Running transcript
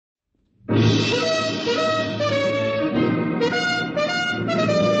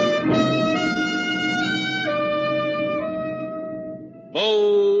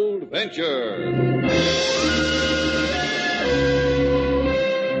Bold Venture.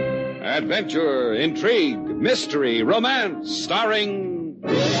 Adventure, intrigue, mystery, romance, starring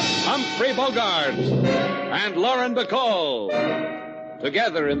Humphrey Bogart and Lauren Bacall.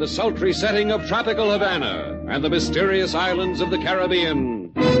 Together in the sultry setting of tropical Havana and the mysterious islands of the Caribbean.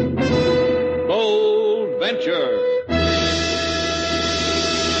 Bold Venture.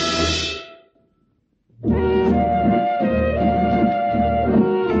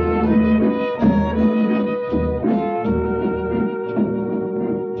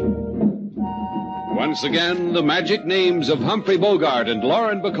 Once again, the magic names of Humphrey Bogart and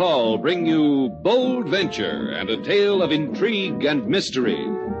Lauren Bacall bring you Bold Venture and a tale of intrigue and mystery.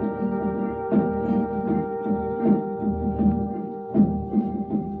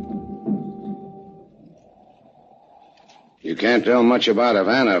 You can't tell much about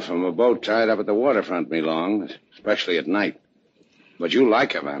Havana from a boat tied up at the waterfront, Milong, especially at night. But you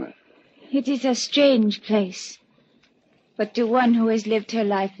like Havana. It is a strange place. But to one who has lived her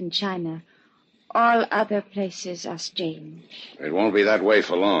life in China, all other places are strange. It won't be that way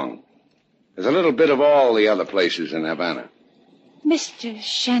for long. There's a little bit of all the other places in Havana. Mr.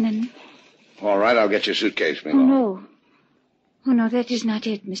 Shannon. All right, I'll get your suitcase, Milong. Oh, no. Oh, no, that is not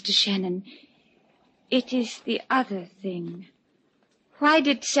it, Mr. Shannon. It is the other thing. Why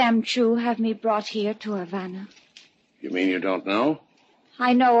did Sam Chu have me brought here to Havana? You mean you don't know?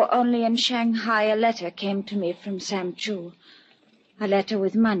 I know only in Shanghai a letter came to me from Sam Chu. A letter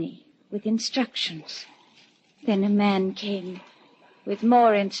with money, with instructions. Then a man came with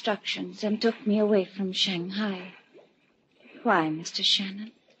more instructions and took me away from Shanghai. Why, Mr.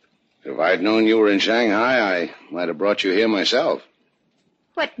 Shannon? If I'd known you were in Shanghai, I might have brought you here myself.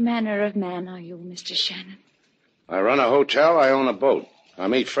 What manner of man are you, Mr. Shannon? I run a hotel, I own a boat. I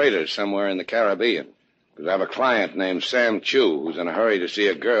meet freighters somewhere in the Caribbean. Because I have a client named Sam Chu who's in a hurry to see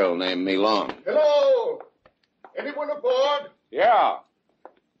a girl named Milong. Hello! Anyone aboard? Yeah.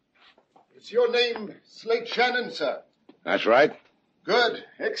 Is your name Slate Shannon, sir? That's right. Good.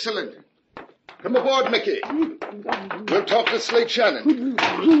 Excellent. Come aboard, Mickey. We'll talk to Slate Shannon.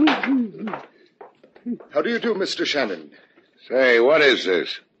 How do you do, Mr. Shannon? Say, what is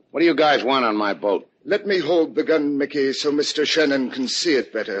this? What do you guys want on my boat? Let me hold the gun, Mickey, so Mr. Shannon can see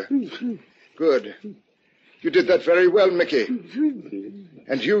it better. Good. You did that very well, Mickey.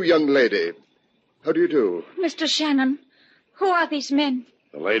 And you, young lady, how do you do? Mr. Shannon, who are these men?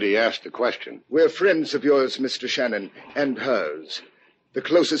 The lady asked the question. We're friends of yours, Mr. Shannon, and hers. The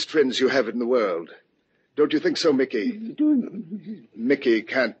closest friends you have in the world. Don't you think so, Mickey? Mickey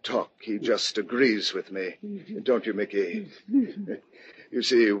can't talk. He just agrees with me. Don't you, Mickey? You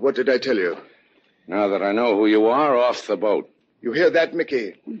see, what did I tell you? Now that I know who you are, off the boat. You hear that,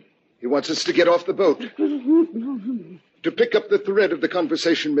 Mickey? He wants us to get off the boat. To pick up the thread of the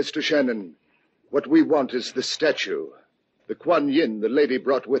conversation, Mr. Shannon, what we want is the statue. The Kuan Yin the lady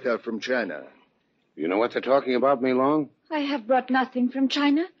brought with her from China. You know what they're talking about, Milong? I have brought nothing from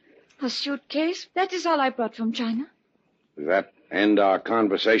China. A suitcase. That is all I brought from China. Does that end our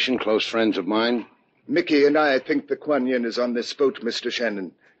conversation, close friends of mine? Mickey and I think the Kuan Yin is on this boat, Mr.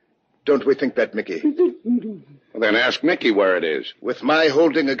 Shannon. Don't we think that, Mickey? Well, then ask Mickey where it is. With my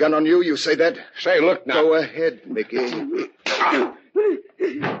holding a gun on you, you say that? Say, look now. Go ahead, Mickey.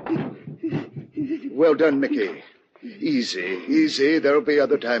 Well done, Mickey. Easy, easy. There'll be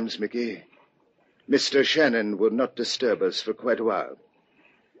other times, Mickey. Mr. Shannon will not disturb us for quite a while.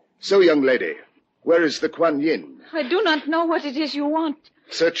 So, young lady, where is the Kuan Yin? I do not know what it is you want.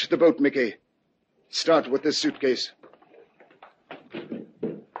 Search the boat, Mickey. Start with this suitcase.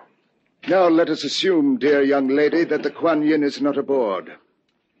 Now let us assume, dear young lady, that the Kuan Yin is not aboard.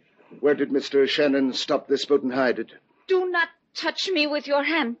 Where did Mr. Shannon stop this boat and hide it? Do not touch me with your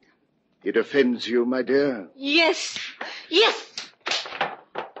hand. It offends you, my dear. Yes. Yes.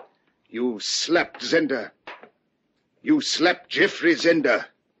 You slapped Zender. You slapped Jeffrey Zender.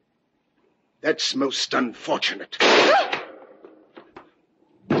 That's most unfortunate.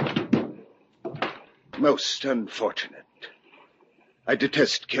 Most unfortunate. I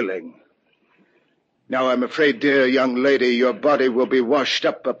detest killing. Now I'm afraid, dear young lady, your body will be washed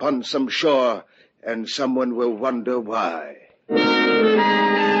up upon some shore, and someone will wonder why.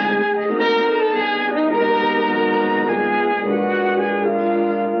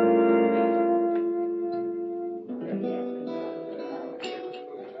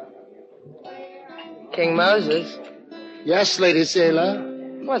 King Moses, Yes, Lady Sailor.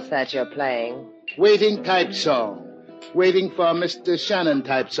 what's that you're playing? Waiting type song. Waiting for Mr. Shannon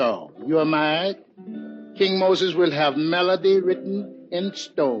type song. You are married. King Moses will have melody written in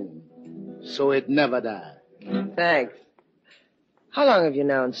stone, so it never dies. Thanks. How long have you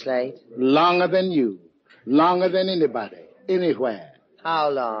known Slate? Longer than you. Longer than anybody. Anywhere. How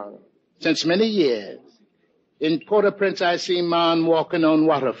long? Since many years. In Port-au-Prince, I see man walking on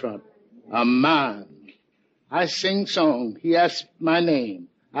waterfront. A man. I sing song. He asks my name.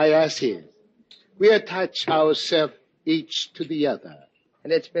 I ask his. We attach ourselves each to the other.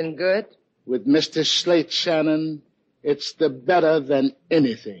 And it's been good? With Mr. Slate Shannon, it's the better than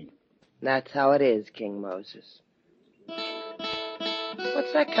anything. That's how it is, King Moses.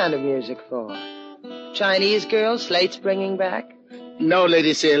 What's that kind of music for? Chinese girl Slate's bringing back? No,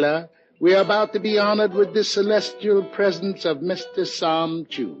 Lady Sailor. We are about to be honored with the celestial presence of Mr. Sam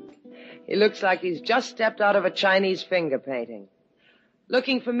Chu. He looks like he's just stepped out of a Chinese finger painting.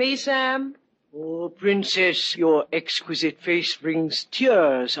 Looking for me, Sam? Oh, Princess, your exquisite face brings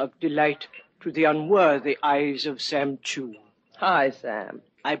tears of delight to the unworthy eyes of Sam Chu. Hi, Sam.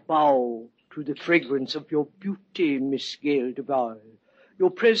 I bow to the fragrance of your beauty, Miss Gail Duval. Your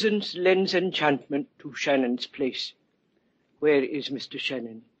presence lends enchantment to Shannon's place. Where is Mr.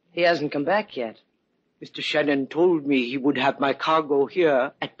 Shannon? He hasn't come back yet. Mr. Shannon told me he would have my cargo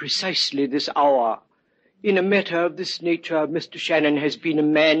here at precisely this hour. In a matter of this nature, Mr. Shannon has been a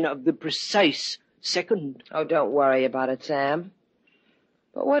man of the precise second. Oh, don't worry about it, Sam.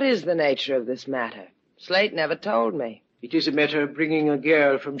 But what is the nature of this matter? Slate never told me. It is a matter of bringing a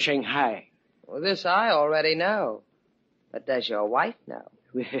girl from Shanghai. Well, this I already know. But does your wife know?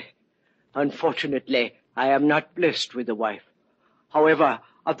 Well, unfortunately, I am not blessed with a wife. However,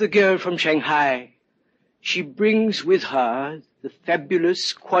 of the girl from Shanghai, she brings with her the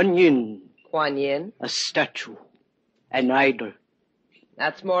fabulous Kuan Yin. Kuan Yin? A statue, an idol.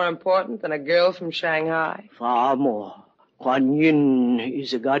 That's more important than a girl from Shanghai? Far more. Kuan Yin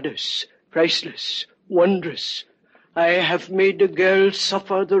is a goddess, priceless, wondrous. I have made the girl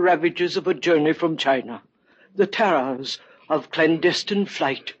suffer the ravages of a journey from China, the terrors of clandestine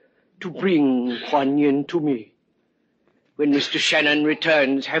flight to bring Kuan Yin to me. When Mr. Shannon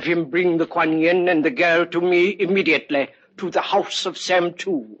returns, have him bring the Kuan Yin and the girl to me immediately to the house of Sam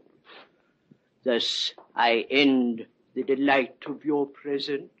Chu. Thus I end the delight of your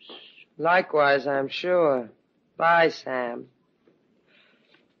presence. Likewise, I'm sure. Bye, Sam.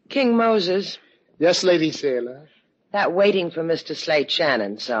 King Moses. Yes, Lady Sailor. That Waiting for Mr. Slate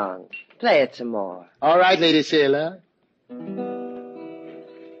Shannon song. Play it some more. All right, Lady Sailor.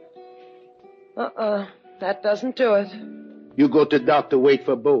 That doesn't do it. You go to Dr. Wait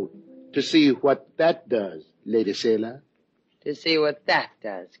for boat to see what that does, Lady Sailor. To see what that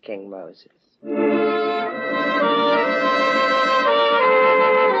does, King Moses.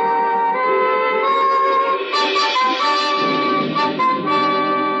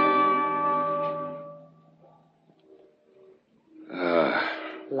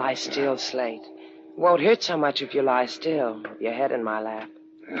 Lie still, Slate. Won't hurt so much if you lie still, with your head in my lap.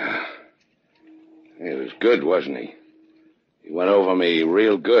 He was good, wasn't he? He went over me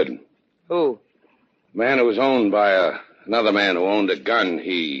real good. Who? Man who was owned by another man who owned a gun,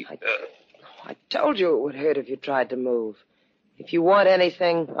 I told you it would hurt if you tried to move. If you want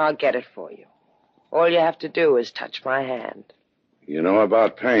anything, I'll get it for you. All you have to do is touch my hand. You know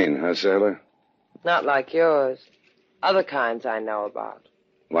about pain, huh, Sailor? Not like yours. Other kinds I know about.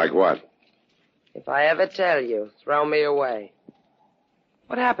 Like what? If I ever tell you, throw me away.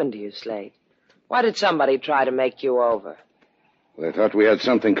 What happened to you, Slate? Why did somebody try to make you over? They thought we had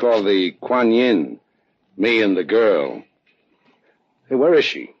something called the Kuan Yin. Me and the girl. Hey, where is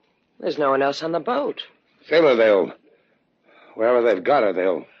she? There's no one else on the boat. Sailor, wherever they've got her,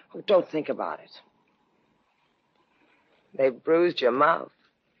 they'll... Oh, don't think about it. They've bruised your mouth.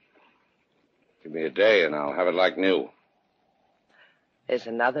 Give me a day and I'll have it like new. There's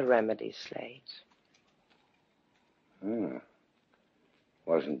another remedy, Slate.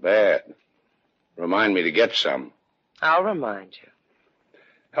 Wasn't bad. Remind me to get some. I'll remind you.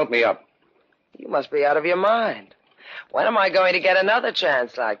 Help me up. You must be out of your mind. When am I going to get another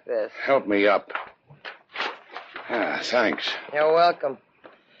chance like this? Help me up. Thanks. You're welcome.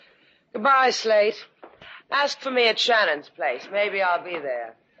 Goodbye, Slate. Ask for me at Shannon's place. Maybe I'll be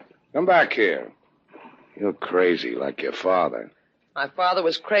there. Come back here. You're crazy like your father. My father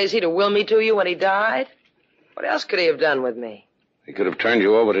was crazy to will me to you when he died? What else could he have done with me? He could have turned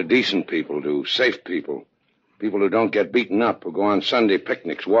you over to decent people, to safe people. People who don't get beaten up, who go on Sunday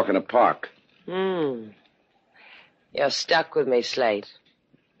picnics, walk in a park. You're stuck with me, Slate.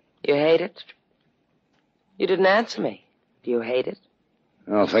 You hate it? You didn't answer me. Do you hate it?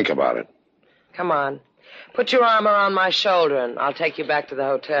 I'll think about it. Come on. Put your arm around my shoulder, and I'll take you back to the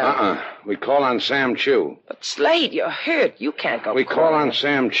hotel. We call on Sam Chu. But, Slade, you're hurt. You can't go. We call on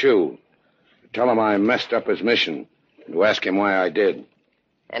Sam Chu. Tell him I messed up his mission. To ask him why I did.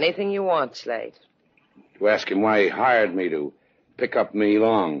 Anything you want, Slade. To ask him why he hired me to pick up Me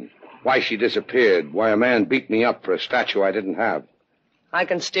Long. Why she disappeared. Why a man beat me up for a statue I didn't have. I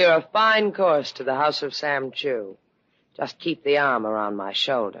can steer a fine course to the house of Sam Chu. Just keep the arm around my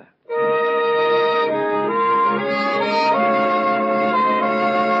shoulder.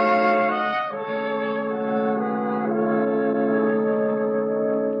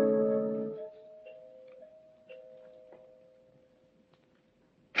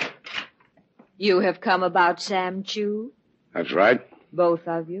 You have come about Sam Chu? That's right. Both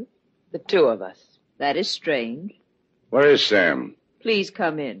of you? The two of us. That is strange. Where is Sam? Please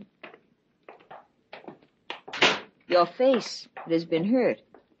come in. Your face, it has been hurt.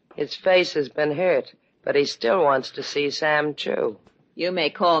 His face has been hurt, but he still wants to see Sam Chu. You may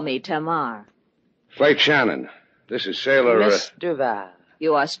call me Tamar. Slate Shannon. This is Sailor... Miss Duval.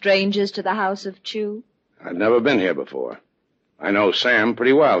 You are strangers to the house of Chu? I've never been here before. I know Sam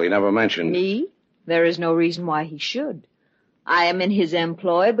pretty well. He never mentioned... Me? There is no reason why he should. I am in his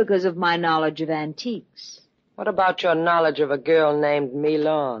employ because of my knowledge of antiques. What about your knowledge of a girl named Me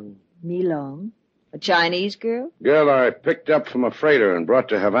Long? Me Long? A Chinese girl? Girl I picked up from a freighter and brought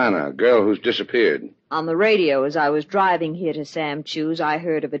to Havana. A girl who's disappeared. On the radio, as I was driving here to Sam Chu's, I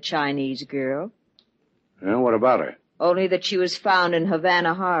heard of a Chinese girl. Well, what about her? Only that she was found in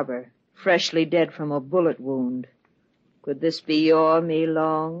Havana Harbor, freshly dead from a bullet wound. Could this be your Me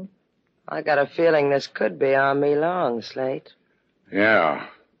Long? I got a feeling this could be our Me Long, Slate. Yeah.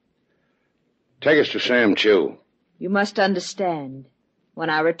 Take us to Sam Chu. You must understand. When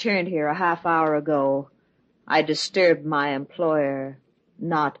I returned here a half hour ago, I disturbed my employer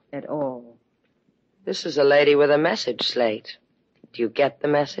not at all. This is a lady with a message, Slate. Do you get the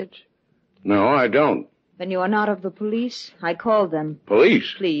message? No, I don't. Then you are not of the police? I called them.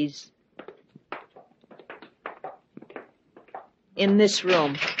 Police? Please. In this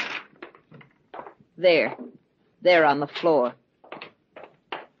room. There. There on the floor.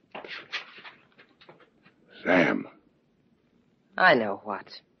 Sam. I know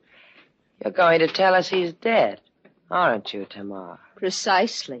what. You're going to tell us he's dead, aren't you, Tamar?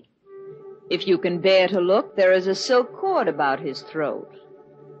 Precisely. If you can bear to look, there is a silk cord about his throat.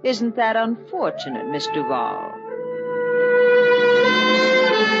 Isn't that unfortunate, Miss Duval?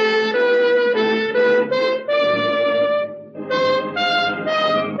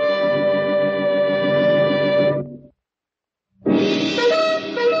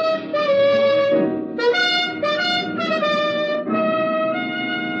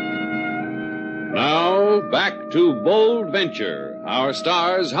 Back to Bold Venture. Our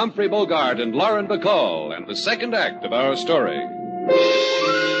stars, Humphrey Bogart and Lauren Bacall, and the second act of our story.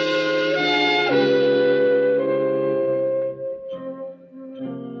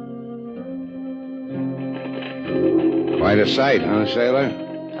 Quite a sight, huh,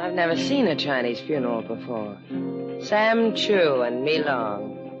 Sailor? I've never seen a Chinese funeral before. Sam Chu and Me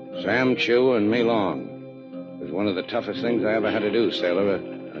Long. Sam Chu and Me Long. It was one of the toughest things I ever had to do, Sailor,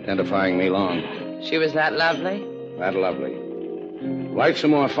 identifying Me Long. She was that lovely? That lovely. Light some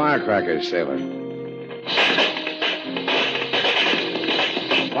more firecrackers, Sailor.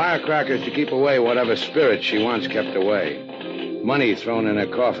 Firecrackers to keep away whatever spirit she wants kept away. Money thrown in her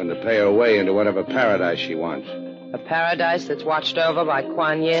coffin to pay her way into whatever paradise she wants. A paradise that's watched over by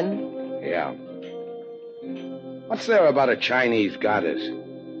Kuan Yin? Yeah. What's there about a Chinese goddess?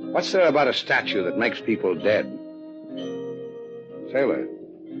 What's there about a statue that makes people dead? Sailor.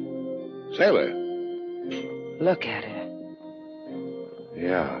 Sailor. Look at her.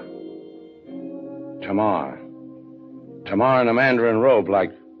 Yeah. Tamar. Tamar in a mandarin robe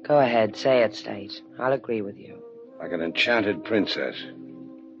like... Go ahead, say it, Slate. I'll agree with you. Like an enchanted princess.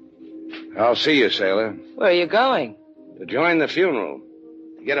 I'll see you, Sailor. Where are you going? To join the funeral.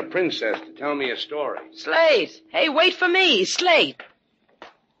 To get a princess to tell me a story. Slate! Hey, wait for me, Slate!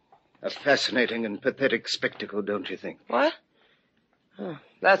 A fascinating and pathetic spectacle, don't you think? What? Oh,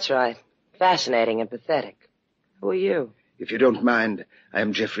 that's right. Fascinating and pathetic. Who are you? If you don't mind, I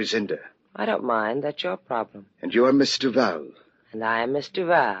am Geoffrey Zinder. I don't mind. That's your problem. And you are Miss Duval. And I am Miss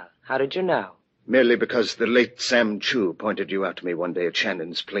Duval. How did you know? Merely because the late Sam Chu pointed you out to me one day at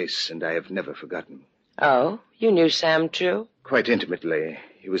Shannon's place, and I have never forgotten. Oh, you knew Sam Chu? Quite intimately.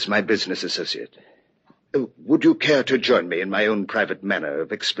 He was my business associate. Would you care to join me in my own private manner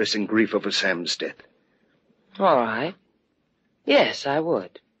of expressing grief over Sam's death? All right. Yes, I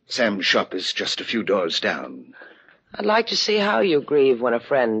would. Sam's shop is just a few doors down. I'd like to see how you grieve when a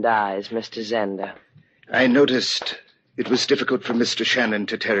friend dies, Mr. Zender. I noticed it was difficult for Mr. Shannon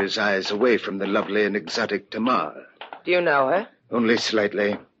to tear his eyes away from the lovely and exotic Tamar. Do you know her? Only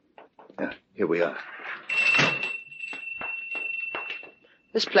slightly. Here we are.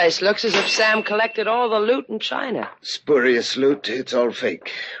 This place looks as if Sam collected all the loot in China. Spurious loot. It's all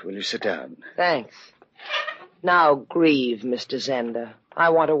fake. Will you sit down? Thanks. Now grieve, Mr. Zender. I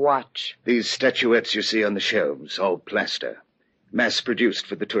want to watch. These statuettes you see on the shelves, all plaster. Mass-produced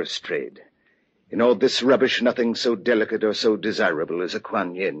for the tourist trade. In all this rubbish, nothing so delicate or so desirable as a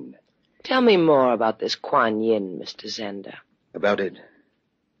Kuan Yin. Tell me more about this Kuan Yin, Mr. Zender. About it?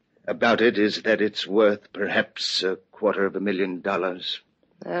 About it is that it's worth perhaps $250,000.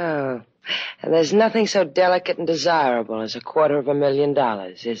 Oh, and there's nothing so delicate and desirable as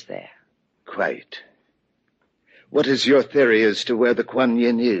 $250,000, is there? Quite. What is your theory as to where the Kuan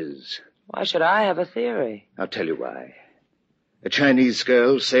Yin is? Why should I have a theory? I'll tell you why. A Chinese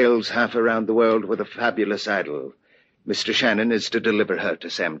girl sails half around the world with a fabulous idol. Mr. Shannon is to deliver her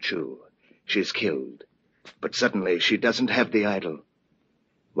to Sam Chu. She's killed. But suddenly she doesn't have the idol.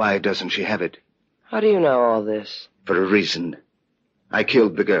 Why doesn't she have it? How do you know all this? For a reason. I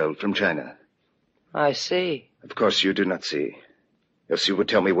killed the girl from China. I see. Of course you do not see. Else you would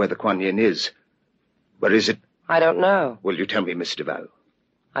tell me where the Kuan Yin is. Where is it? I don't know. Will you tell me, Miss Duval?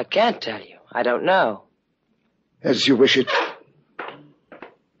 I can't tell you. I don't know. As you wish it.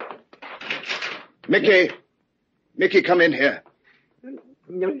 Mickey! Mickey, come in here.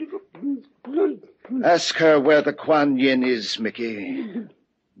 Ask her where the Kuan Yin is, Mickey.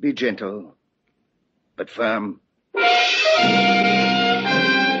 Be gentle, but firm.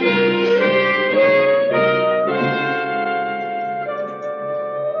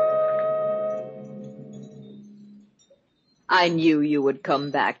 I knew you would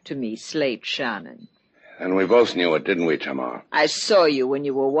come back to me, Slate Shannon. And we both knew it, didn't we, Tamar? I saw you when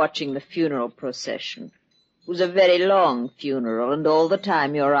you were watching the funeral procession. It was a very long funeral, and all the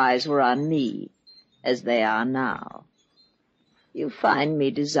time your eyes were on me, as they are now. You find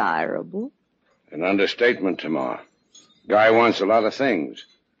me desirable? An understatement, Tamar. Guy wants a lot of things.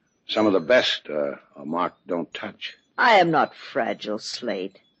 Some of the best are marked don't touch. I am not fragile,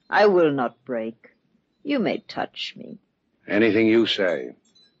 Slate. I will not break. You may touch me. Anything you say.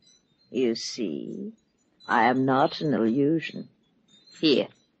 You see, I am not an illusion. Here,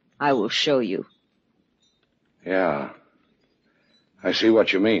 I will show you. Yeah. I see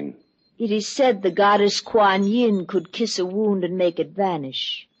what you mean. It is said the goddess Kuan Yin could kiss a wound and make it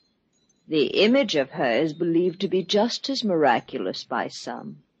vanish. The image of her is believed to be just as miraculous by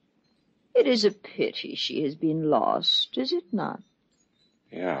some. It is a pity she has been lost, is it not?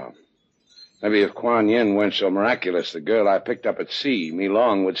 Yeah. Maybe if Kuan Yin weren't so miraculous, the girl I picked up at sea, Mi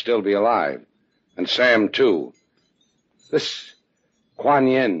Long, would still be alive. And Sam, too. This Kuan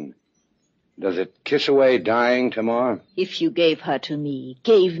Yin, does it kiss away dying, Tamar? If you gave her to me,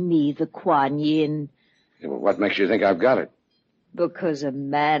 gave me the Kuan Yin. Yeah, well, what makes you think I've got it? Because a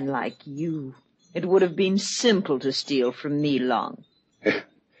man like you, it would have been simple to steal from Mi Long. Yeah,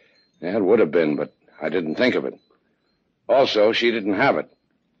 it would have been, but I didn't think of it. Also, she didn't have it.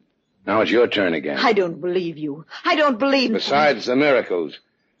 Now it's your turn again. I don't believe you. I don't believe... Besides the miracles,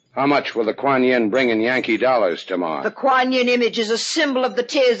 how much will the Kuan Yin bring in Yankee dollars, Tamar? The Kuan Yin image is a symbol of the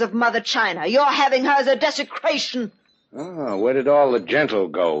tears of Mother China. Your having her is a desecration. Ah, where did all the gentle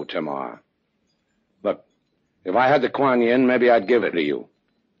go, Tamar? Look, if I had the Kuan Yin, maybe I'd give it to you.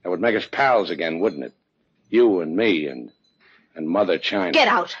 That would make us pals again, wouldn't it? You and me and Mother China. Get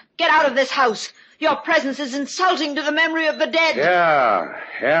out. Get out of this house. Your presence is insulting to the memory of the dead.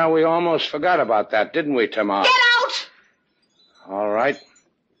 Yeah, we almost forgot about that, didn't we, Tamar? Get out! All right.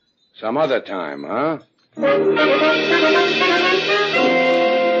 Some other time, huh?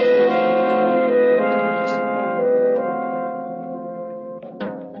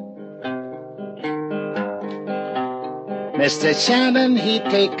 Mr. Shannon, he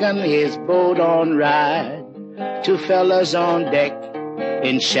taken his boat on ride. Two fellas on deck,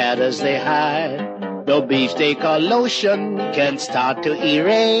 in shadows they hide. The beefsteak or lotion can start to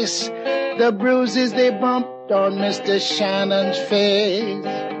erase the bruises they bumped on Mr. Shannon's face.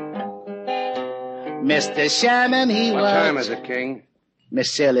 Mr. Shannon, he was... What time is it, King?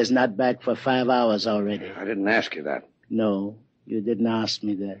 Miss Sale is not back for 5 hours already. I didn't ask you that. No, you didn't ask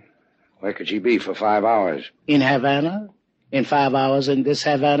me that. Where could she be for 5 hours? In Havana. In 5 hours in this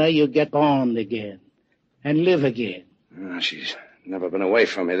Havana, you get born again and live again. She's never been away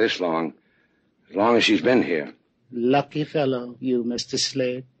from me this long. As long as she's been here. Lucky fellow, you, Mr.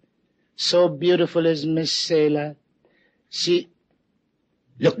 Slade. So beautiful is Miss Sailor. She...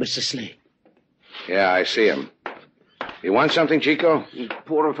 Look, Mr. Slade. Yeah, I see him. You want something, Chico?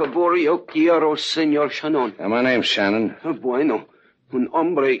 Por favor, yo quiero, Senor Shannon. My name's Shannon. Bueno. Un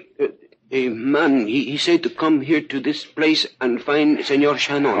hombre, a man, he said to come here to this place and find Senor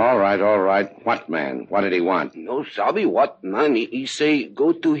Shannon. All right. What man? What did he want? No sabe what, man. He say,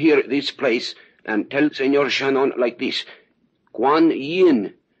 go to here, this place, and tell Senor Shannon like this. Kuan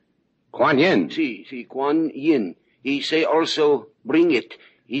Yin. Kuan Yin? Si, Kuan Yin. He say also, bring it.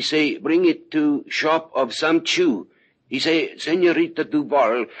 He say, bring it to shop of Sam Chu. He say, Senorita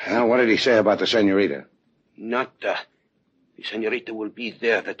Duval. What did he say about the senorita? Nada. The senorita will be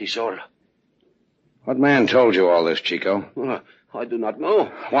there, that is all. What man told you all this, Chico? I do not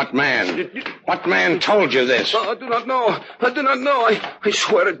know. What man? What man told you this? I do not know. I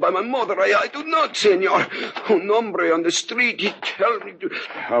swear it by my mother. I do not, senor. Un hombre on the street, he tell me to...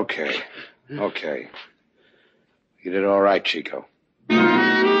 Okay. You did all right, Chico.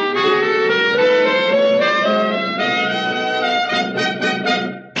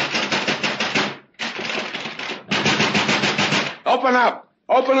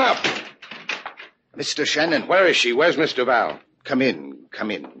 Open up! Mr. Shannon. Where is she? Where's Miss Duval? Come in.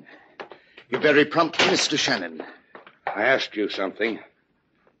 You're very prompt, Mr. Shannon. I asked you something.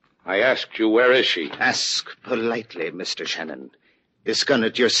 I asked you, where is she? Ask politely, Mr. Shannon. This gun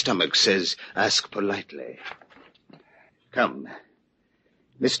at your stomach says, ask politely. Come.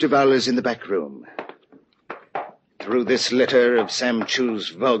 Miss Duval is in the back room. Through this litter of Sam Chu's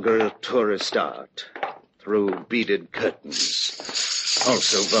vulgar tourist art. Through beaded curtains.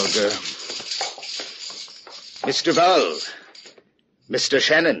 Also vulgar. Miss Duval. Mr.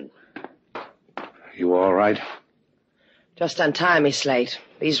 Shannon. You all right? Just untie me, Slate.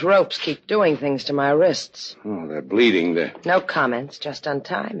 These ropes keep doing things to my wrists. Oh, they're bleeding. No comments. Just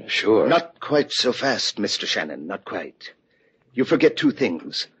untie me. Sure. Not quite so fast, Mr. Shannon. Not quite. You forget two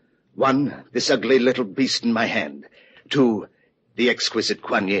things. One, this ugly little beast in my hand. Two, the exquisite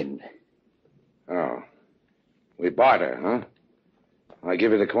Kuan Yin. Oh. We barter, huh? I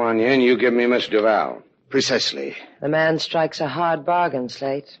give you the Kuan Yin, you give me Miss Duval. Precisely. The man strikes a hard bargain,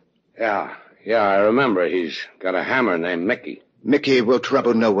 Slate. Yeah, I remember. He's got a hammer named Mickey. Mickey will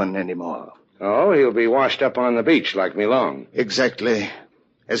trouble no one anymore. Oh, he'll be washed up on the beach like me long. Exactly.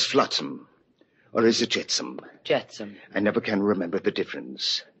 As Flotsam. Or is it Jetsam? Jetsam. I never can remember the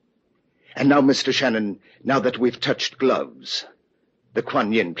difference. And now, Mr. Shannon, now that we've touched gloves, the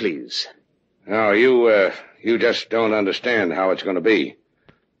Kuan Yin, please. No, you just don't understand how it's going to be.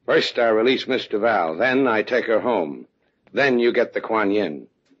 First, I release Miss Duval. Then I take her home. Then you get the Kuan Yin.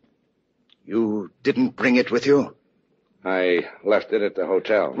 You didn't bring it with you? I left it at the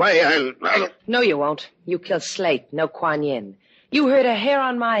hotel. Why, I'll... No, you won't. You kill Slate. No Kuan Yin. You hurt a hair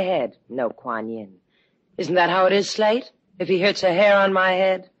on my head. No Kuan Yin. Isn't that how it is, Slate? If he hurts a hair on my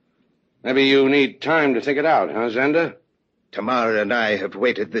head? Maybe you need time to think it out, huh, Zenda? Tamar and I have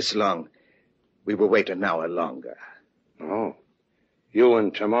waited this long. We will wait an hour longer. Oh. You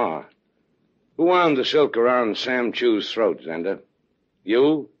and Tamar. Who wound the silk around Sam Chu's throat, Zenda?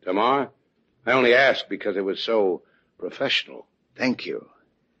 You, Tamar? I only asked because it was so professional. Thank you.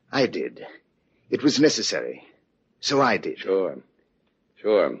 I did. It was necessary. So I did. Sure.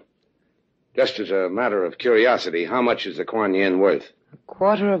 Just as a matter of curiosity, how much is the Kuan Yin worth?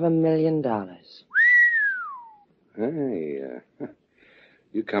 $250,000. Hey,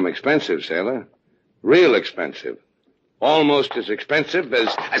 you come expensive, sailor. Real expensive. Almost as expensive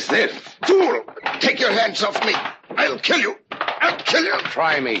as this. Fool! Take your hands off me. I'll kill you.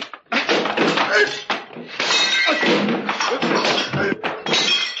 Try me.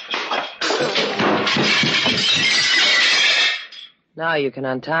 Now you can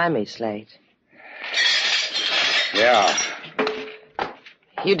untie me, Slate. Yeah.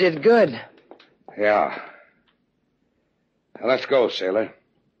 You did good. Yeah. Now, let's go, sailor.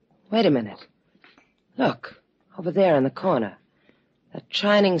 Wait a minute. Look, over there in the corner. That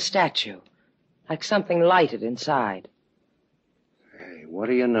shining statue. Like something lighted inside. Hey, what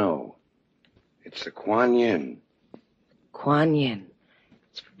do you know? It's the Kuan Yin. Kuan Yin.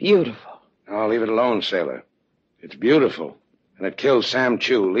 It's beautiful. Oh, leave it alone, sailor. It's beautiful. And it killed Sam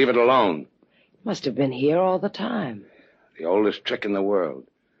Chu. Leave it alone. It must have been here all the time. The oldest trick in the world.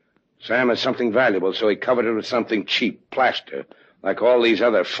 Sam had something valuable, so he covered it with something cheap, plaster, like all these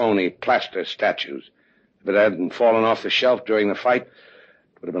other phony plaster statues. If it hadn't fallen off the shelf during the fight,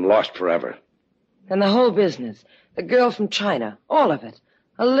 it would have been lost forever. And the whole business, the girl from China, all of it.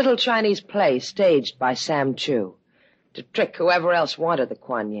 A little Chinese play staged by Sam Chu to trick whoever else wanted the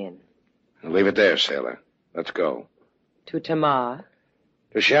Kuan Yin. Now leave it there, sailor. Let's go. To Tamar?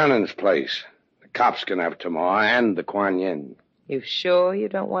 To Shannon's place. The cops can have Tamar and the Kuan Yin. You sure you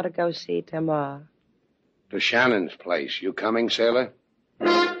don't want to go see Tamar? To Shannon's place. You coming, sailor?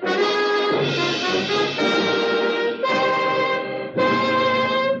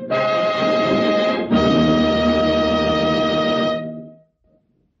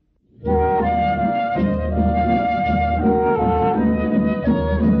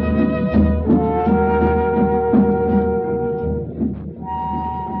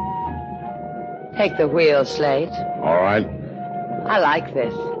 Take the wheel, Slate. All right. I like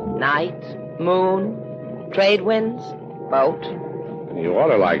this. Night, moon, trade winds, boat. You ought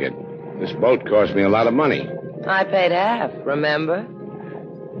to like it. This boat cost me a lot of money. I paid half, remember?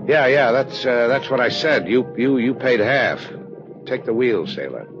 Yeah, that's what I said. You paid half. Take the wheel,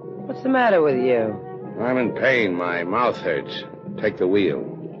 sailor. What's the matter with you? I'm in pain. My mouth hurts. Take the wheel.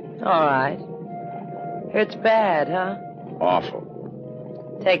 All right. Hurts bad, huh?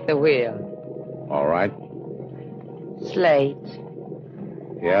 Awful. Take the wheel. All right. Slate.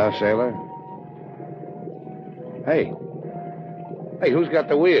 Yeah, sailor? Hey, who's got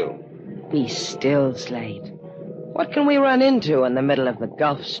the wheel? Be still, Slate. What can we run into in the middle of the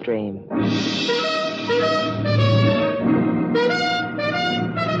Gulf Stream?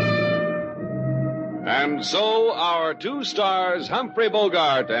 And so our two stars, Humphrey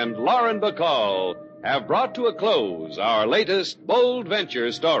Bogart and Lauren Bacall, have brought to a close our latest bold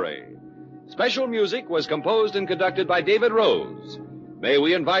venture story. Special music was composed and conducted by David Rose. May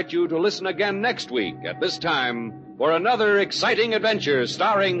we invite you to listen again next week at this time for another exciting adventure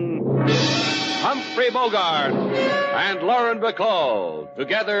starring Humphrey Bogart and Lauren Bacall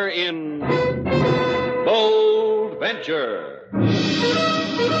together in Bold Venture.